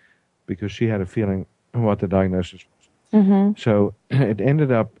look, because she had a feeling what the diagnosis was. So it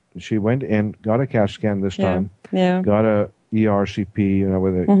ended up, she went in, got a CAT scan this time, got a ERCP,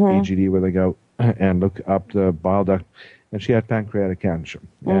 with an EGD where they go and look up the bile duct, and she had pancreatic cancer.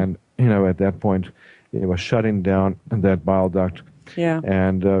 And, at that point, it was shutting down that bile duct.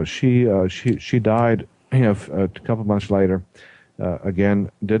 And she died, a couple months later.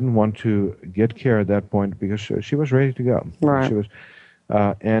 Again, didn't want to get care at that point because she was ready to go. Right. She was,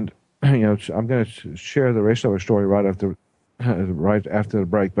 and I'm going to share the rest of her story right after the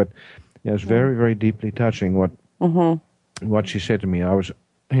break. But it's very, very deeply touching what she said to me. I was,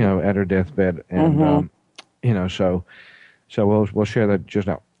 at her deathbed, and so we'll share that just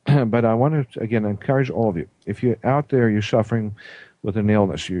now. But I want to again encourage all of you. If you're out there, you're suffering with an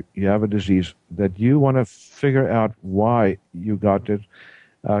illness, you have a disease that you want to figure out why you got it,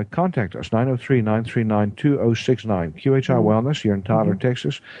 contact us, 903-939-2069, QHI Wellness here in Tyler,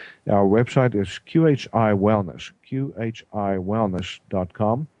 Texas. Our website is QHI Wellness,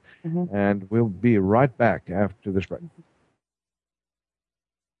 QHIWellness.com, and we'll be right back after this break.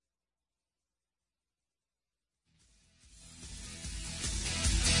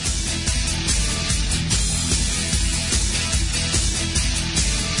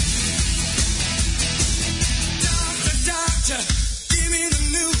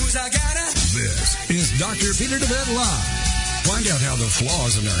 This is Dr. Peter DeVette Live. Find out how the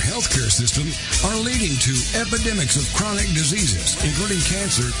flaws in our healthcare system are leading to epidemics of chronic diseases, including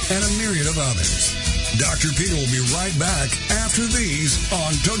cancer and a myriad of others. Dr. Peter will be right back after these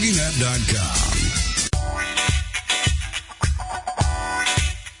on TogiNet.com.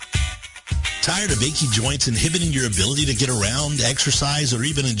 Tired of achy joints inhibiting your ability to get around, exercise, or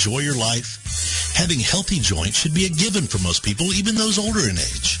even enjoy your life? Having healthy joints should be a given for most people, even those older in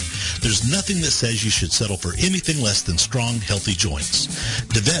age. There's nothing that says you should settle for anything less than strong, healthy joints.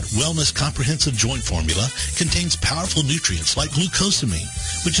 DeVette Wellness Comprehensive Joint Formula contains powerful nutrients like glucosamine,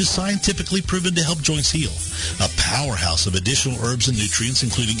 which is scientifically proven to help joints heal. A powerhouse of additional herbs and nutrients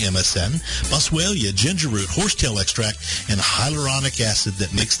including MSM, boswellia, ginger root, horsetail extract, and hyaluronic acid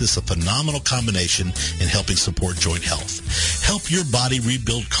that makes this a phenomenal combination in helping support joint health. Help your body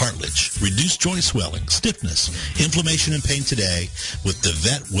rebuild cartilage, reduce joint swelling, stiffness, inflammation, and pain today with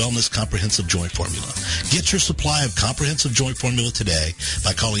DeVette Wellness Comprehensive Joint Formula. Get your supply of Comprehensive Joint Formula today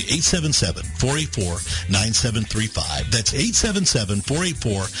by calling 877-484-9735. That's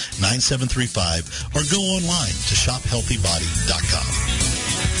 877-484-9735, or go online to shophealthybody.com.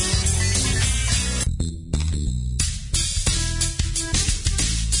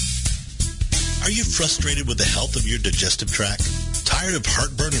 Are you frustrated with the health of your digestive tract? Tired of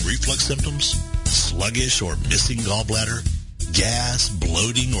heartburn and reflux symptoms? Sluggish or missing gallbladder? gas,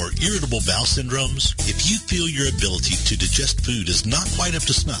 bloating, or irritable bowel syndromes? If you feel your ability to digest food is not quite up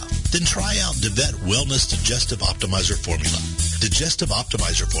to snuff, then try out DeVette Wellness Digestive Optimizer Formula. Digestive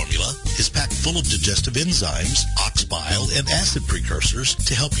Optimizer Formula is packed full of digestive enzymes, ox bile, and acid precursors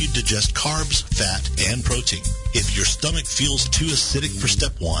to help you digest carbs, fat, and protein. If your stomach feels too acidic for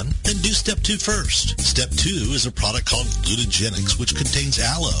step 1, then do step 2 first. Step 2 is a product called Glutagenics, which contains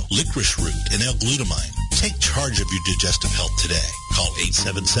aloe, licorice root, and L-glutamine. Take charge of your digestive health today. Call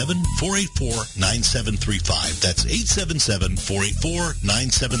 877-484-9735. That's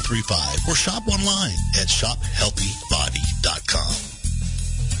 877-484-9735. Or shop online at shophealthybody.com.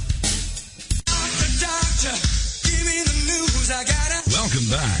 Doctor, give me the news. I gotta... Welcome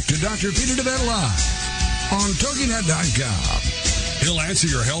back to Dr. Peter DeVette Live on TogiNet.com. He'll answer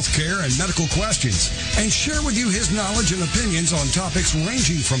your health care and medical questions and share with you his knowledge and opinions on topics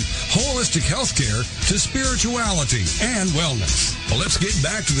ranging from holistic health care to spirituality and wellness. Well, let's get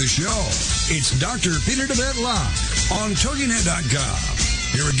back to the show. It's Dr. Peter DeVette Live on TogiNet.com.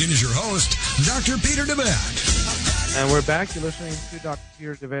 Here again is your host, Dr. Peter DeVette. And we're back. You're listening to Dr.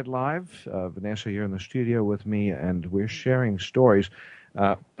 Peter DeVette Live. Vanessa here in the studio with me, and we're sharing stories.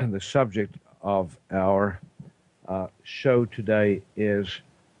 And the subject of our show today is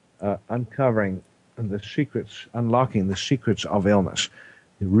unlocking the secrets of illness.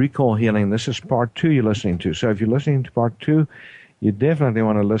 Recall healing. This is part 2 you're listening to. So if you're listening to part 2, you definitely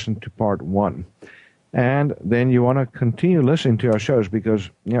want to listen to part 1. And then you want to continue listening to our shows because,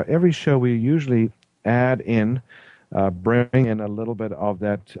 every show we usually add in, bring in a little bit of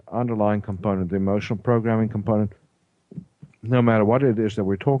that underlying component, the emotional programming component, no matter what it is that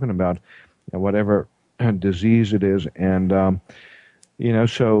we're talking about, whatever disease it is. And,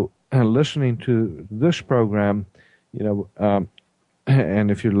 so listening to this program,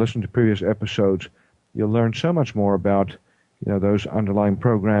 and if you listen to previous episodes, you'll learn so much more about, those underlying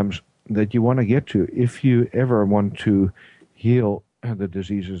programs that you want to get to if you ever want to heal the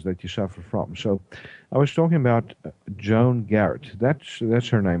diseases that you suffer from. So I was talking about Joan Garrett. That's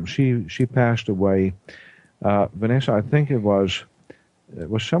her name. She passed away, Vanessa, I think it was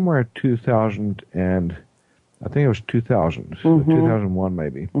somewhere 2000 and I think it was 2000, 2001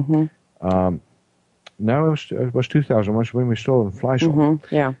 maybe. Mm-hmm. No, it was 2000 when we were still in Fleischl.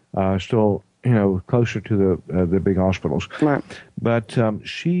 Mm-hmm. Yeah. Still, closer to the big hospitals. Right. But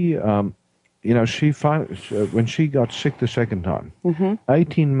she finally, when she got sick the second time,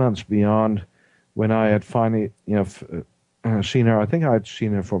 18 months beyond when I had finally, seen her. I think I had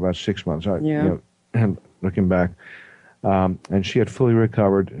seen her for about 6 months. And looking back. And she had fully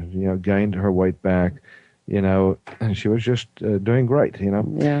recovered, gained her weight back, and she was just doing great,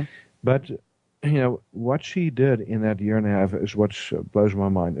 Yeah. But, what she did in that year and a half is what blows my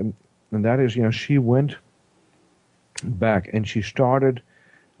mind. And that is, she went back and she started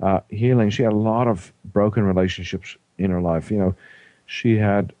healing. She had a lot of broken relationships in her life. She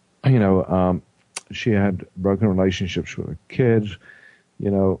had, she had broken relationships with her kids,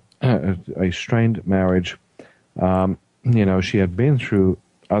 a strained marriage. She had been through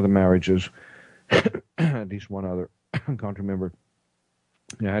other marriages, at least one other, I can't remember.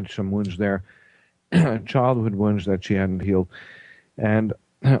 Had some wounds there, childhood wounds that she hadn't healed, and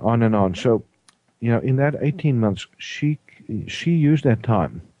on and on. So, in that 18 months, she used that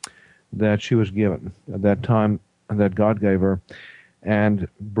time that she was given, that time that God gave her, and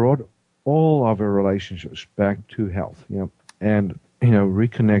brought all of her relationships back to health, and,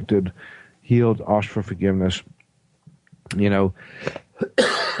 reconnected, healed, asked for forgiveness,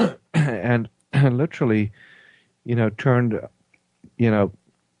 and literally, turned,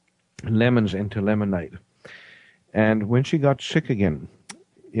 lemons into lemonade. And when she got sick again,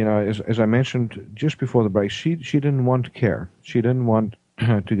 as I mentioned just before the break, she didn't want care. She didn't want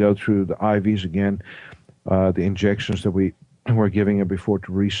to go through the IVs again, the injections that we were giving her before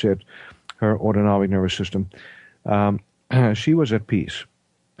to reset her autonomic nervous system. She was at peace.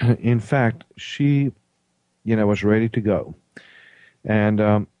 In fact, she, was ready to go.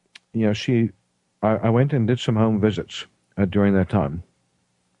 And, I went and did some home visits during that time,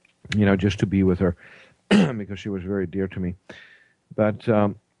 just to be with her because she was very dear to me. But,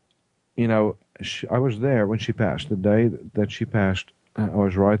 I was there when she passed. The day that she passed, I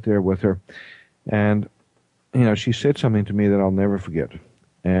was right there with her. And, she said something to me that I'll never forget.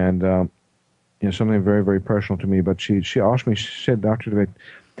 And, something very, very personal to me. But she asked me, she said, Dr.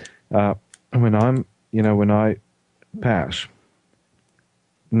 DeVette, when I pass.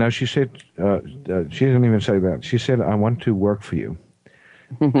 No, she said, she didn't even say that. She said, I want to work for you.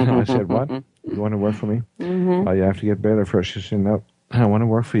 I said, what? You want to work for me? Mm-hmm. You have to get better first. She said, no, I want to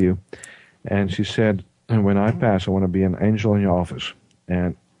work for you. And she said, when I pass, I want to be an angel in your office,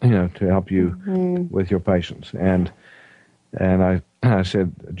 and to help you with your patients. And I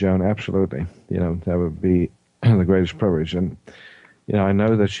said, Joan, absolutely, that would be the greatest privilege. And I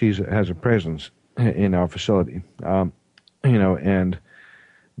know that she has a presence in our facility, but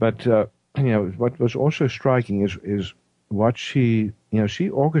what was also striking is what she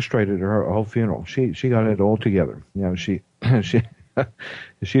orchestrated her whole funeral. She got it all together. She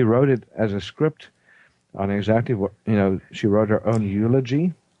she wrote it as a script on exactly what she wrote her own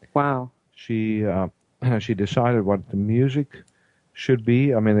eulogy. Wow. She decided what the music should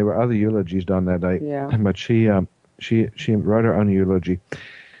be. I mean, there were other eulogies done that day, but she wrote her own eulogy.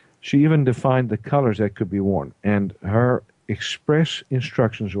 She even defined the colors that could be worn, and her express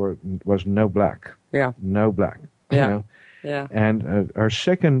instructions was no black. Yeah. No black. Yeah. Yeah. And her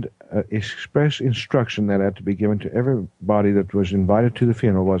second express instruction that had to be given to everybody that was invited to the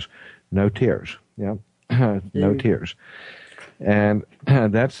funeral was no tears. Yeah. No tears. And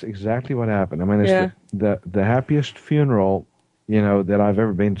that's exactly what happened. I mean, it's the happiest funeral, that I've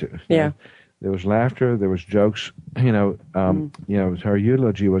ever been to. Yeah. There was laughter. There was jokes. Her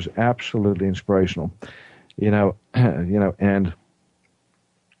eulogy was absolutely inspirational. And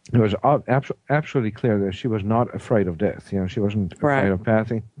it was absolutely clear that she was not afraid of death. She wasn't afraid of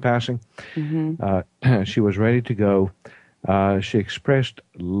passing. Mm-hmm. She was ready to go. She expressed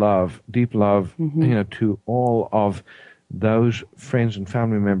love, deep love, to all of those friends and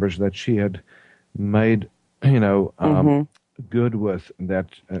family members that she had made, good with, that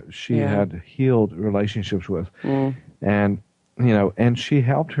she had healed relationships with, and she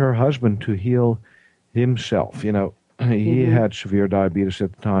helped her husband to heal himself. He had severe diabetes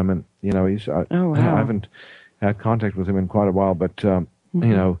at the time, and I haven't had contact with him in quite a while, but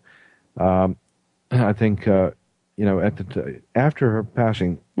I think after her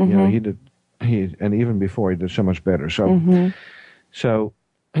passing, and even before, he did so much better. So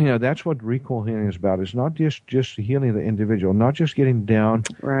that's what recall healing is about. It's not just healing the individual, not just getting down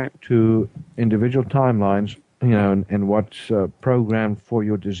to individual timelines, and what's programmed for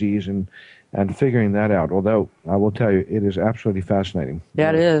your disease, and figuring that out. Although I will tell you, it is absolutely fascinating.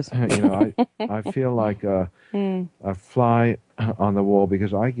 Yeah, it is. I feel like a fly on the wall,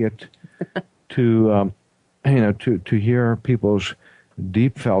 because I get to to hear people's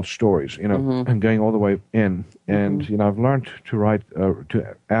deep felt stories, and going all the way in. And I've learned to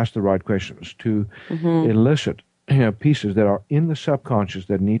ask the right questions, to elicit pieces that are in the subconscious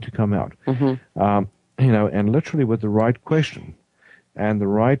that need to come out. And literally with the right question and the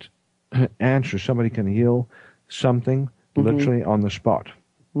right answer, somebody can heal something literally on the spot.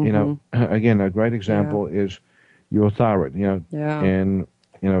 Again, a great example is your thyroid. In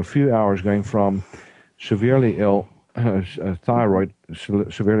a few hours, going from severely ill thyroid,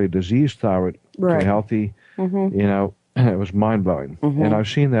 severely diseased thyroid, to healthy, it was mind blowing. And I've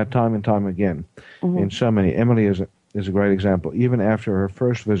seen that time and time again in so many. Emily is a great example. Even after her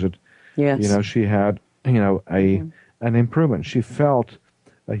first visit, she had an improvement. She felt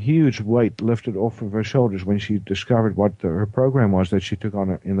a huge weight lifted off of her shoulders when she discovered what her program was that she took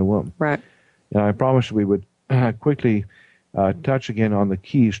on in the womb. Right. And I promised we would quickly touch again on the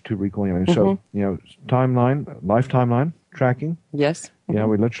keys to recall healing. So, timeline, life timeline, tracking. Yes.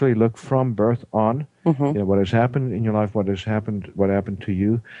 We literally look from birth on, what has happened in your life, what happened to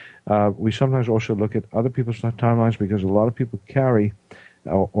you. We sometimes also look at other people's timelines, because a lot of people carry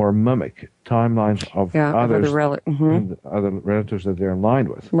or mimic timelines of others, other relatives that they're in line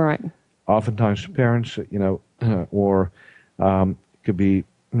with. Right. Oftentimes parents, or could be,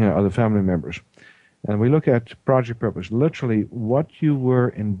 other family members. And we look at Project Purpose, literally what you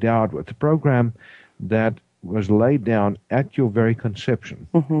were endowed with, the program that was laid down at your very conception,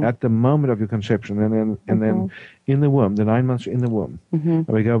 at the moment of your conception, and then in the womb, the 9 months in the womb. And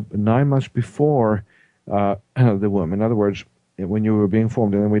we go 9 months before the womb. In other words, when you were being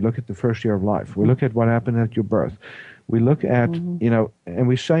formed, and then we look at the first year of life. We look at what happened at your birth. We look at, and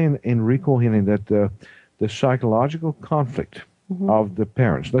we say in recall healing that the psychological conflict of the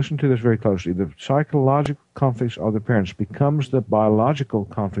parents, listen to this very closely, the psychological conflicts of the parents becomes the biological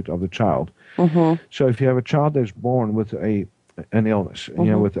conflict of the child. So if you have a child that's born with an illness,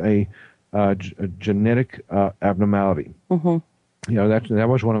 with a genetic abnormality, that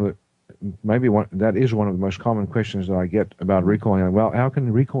was one of the, that is one of the most common questions that I get about recall healing. Well, how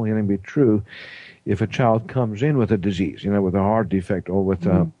can recall healing be true if a child comes in with a disease, with a heart defect, or with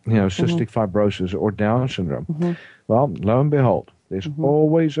cystic fibrosis or Down syndrome? Well, lo and behold, there's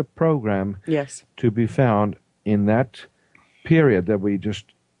always a program to be found in that period that we just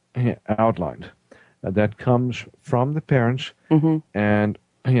outlined that comes from the parents, and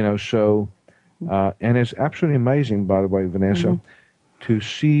so And it's absolutely amazing, by the way, Vanessa, to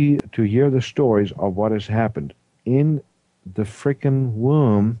hear the stories of what has happened in the frickin'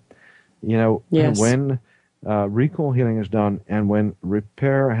 womb, when recall healing is done and when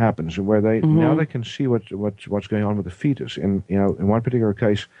repair happens, where they now they can see what's going on with the fetus. In one particular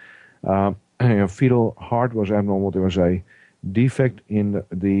case, fetal heart was abnormal. There was a defect in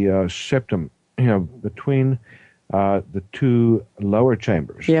the septum, between the two lower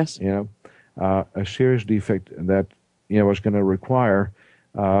chambers. Yes. A serious defect that was going to require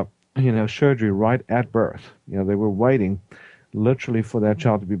surgery right at birth. They were waiting literally for that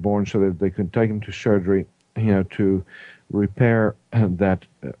child to be born so that they could take him to surgery, to repair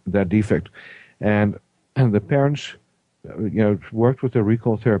that defect. And the parents, worked with the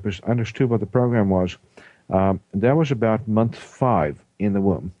recall therapist, understood what the program was. That was about month 5 in the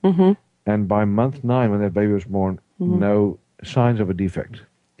womb. And by month 9, when that baby was born, no signs of a defect.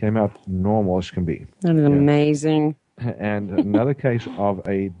 Came out normal as can be. That is amazing. And another case of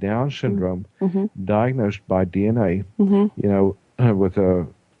a Down syndrome diagnosed by DNA, with a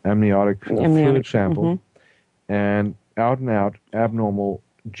amniotic fluid sample, and out abnormal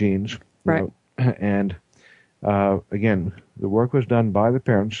genes. Right. And again, the work was done by the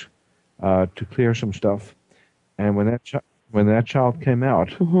parents to clear some stuff. And when that child came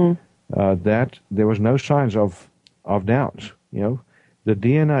out, that there was no signs of Downs. The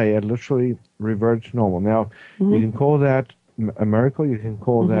DNA had literally reverted to normal. Now, you can call that a miracle. You can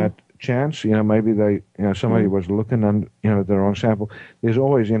call that chance. Maybe somebody was looking on, the wrong sample. There's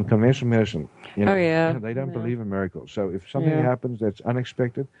always in conventional medicine. They don't believe in miracles. So if something happens that's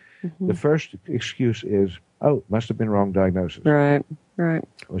unexpected, the first excuse is, must have been wrong diagnosis. Right.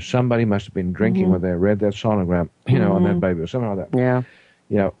 Or somebody must have been drinking when they read that sonogram, on that baby or something like that.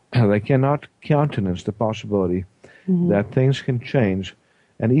 Yeah. They cannot countenance the possibility that things can change.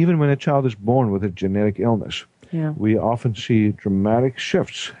 And even when a child is born with a genetic illness, we often see dramatic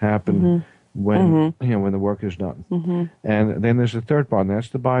shifts happen when when the work is done. And then there's the third part, and that's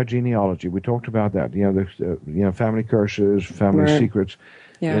the biogenealogy. We talked about that. The family curses, family secrets.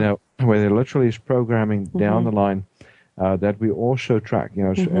 Where there literally is programming down the line that we also track.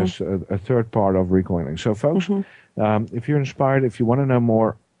 As a third part of recalling. So, folks, if you're inspired, if you want to know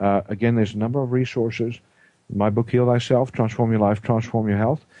more, again, there's a number of resources. My book, Heal Thyself, Transform Your Life, Transform Your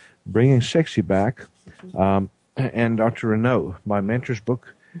Health, Bringing Sexy Back, and Dr. Renaud, my mentor's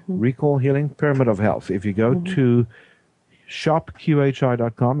book, Recall Healing, Pyramid of Health. If you go to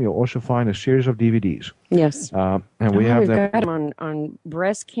shopqhi.com, you'll also find a series of DVDs. Yes. And we've got them on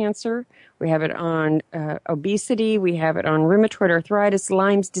breast cancer. We have it on obesity. We have it on rheumatoid arthritis,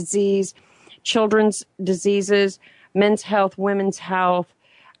 Lyme's disease, children's diseases, men's health, women's health,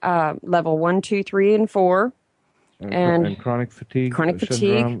 level 1, 2, 3, and 4. And chronic fatigue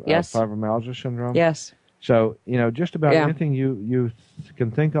syndrome, yes. Fibromyalgia syndrome. Yes. So, just about anything you can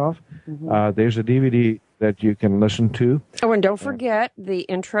think of, there's a DVD that you can listen to. Oh, and don't forget the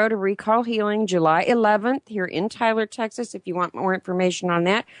Intro to Recall Healing, July 11th, here in Tyler, Texas. If you want more information on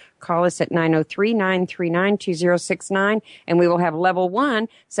that, call us at 903-939-2069, and we will have level 1,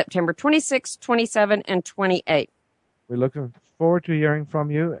 September 26, 27, and 28. We're looking forward to hearing from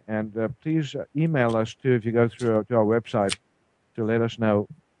you, and please email us, too, if you go through to our website to let us know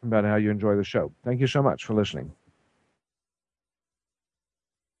about how you enjoy the show. Thank you so much for listening.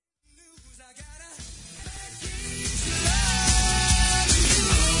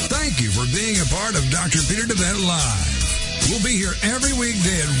 Thank you for being a part of Dr. Peter DeVette Live. We'll be here every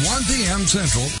weekday at 1 p.m. Central,